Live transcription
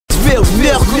feel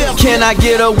milk. Can I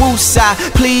get a woosah?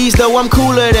 Please, though I'm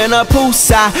cooler than a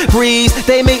poolside breeze.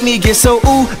 They make me get so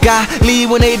ooh-golly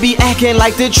when they be acting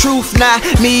like the truth. Not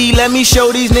me, let me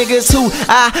show these niggas who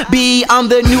I be. I'm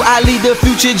the new Ali, the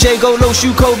future J. Go low,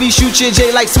 shoot Kobe, shoot your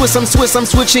J like Swiss. I'm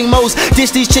switching modes.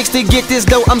 Dish these chicks to get this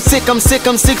dough. I'm sick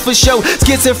for show.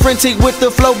 Schizophrenic with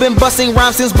the flow. Been busting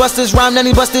rhymes since Buster's rhyme.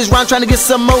 Nanny Buster's rhyme, trying to get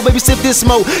some more. Baby, sip this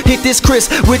smoke. Hit this Chris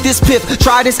with this pip.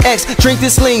 Try this X, drink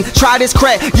this lean, try this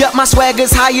crack. Yup, my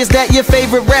swagger's high. Is that your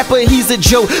favorite rapper? He's a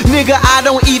joke. Nigga, I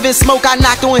don't even smoke. I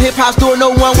knocked on hip-hop's door. No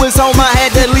one was home. I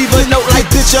had to leave a note like,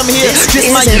 bitch, I'm here. This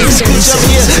my year. Bitch, I'm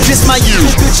here. This my year.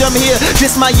 Bitch, I'm here.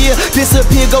 This my year.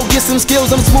 Disappear, go get some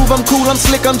skills. I'm smooth, I'm cool, I'm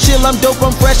slick, I'm chill, I'm dope,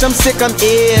 I'm fresh, I'm sick, I'm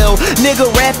ill. Nigga,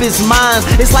 rap is mine.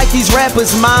 It's like these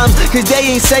rappers' moms, cause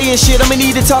they ain't saying shit. I'ma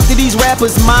need to talk to these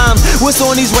rappers' moms. What's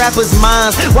on these rappers'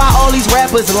 minds? Why all these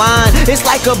rappers lying? It's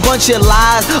like a bunch of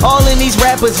lies, all in these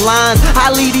rappers' lines.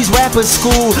 I lead these rappers'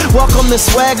 school. Welcome to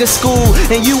swagger school.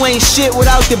 And you ain't shit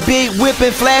without the big whip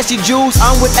and flashy jewels.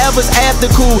 I'm whatever's after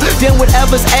cool, then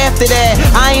whatever's after that.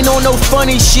 I ain't on no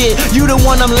funny shit. You the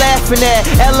one I'm laughing at.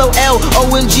 LOL,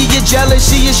 OMG, you're jealous.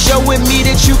 She is showing me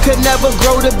that you could never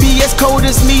grow to be as cold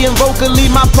as me. And vocally,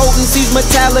 my potency's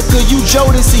Metallica. You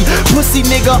Jodeci, pussy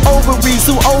nigga ovaries.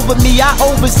 Who over me? I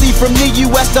oversee from the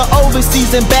US to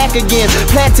overseas and back again.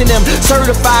 Platinum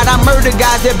certified. I murder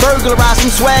guys that burglarize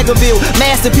from Swaggerville.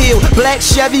 Master Pill, black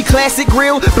Chevy, classic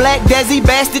grill, black Desi,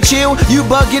 bastard chill. You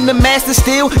bugging the master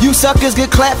still. You suckers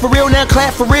get clap for real, now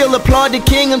clap for real. Applaud the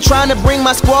king. I'm trying to bring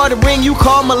my squad to ring. You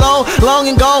call Malone, long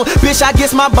and gone. Bitch, I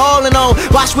guess my ballin' on.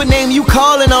 Watch what name you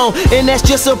calling on. And that's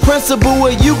just a principle,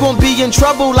 or you gon' be in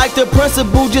trouble like the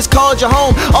principal just called your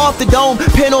home. Off the dome,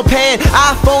 pen or pad,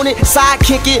 iPhone it,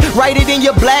 sidekick it, write it in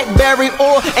your Blackberry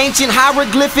or ancient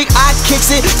hieroglyphic. I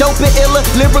kicks it, dope and iller,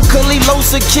 lyrically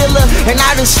Losa killer. And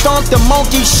I done stomped the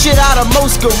monkey shit out of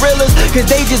most gorillas, cause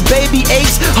they just baby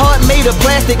apes, heart made of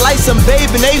plastic like some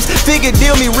baby apes. Figure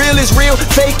deal me, real is real,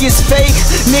 fake is fake.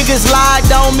 Niggas lied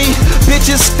on me,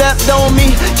 bitches stepped on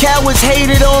me, cowards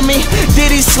hated on me,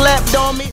 Diddy slept on me.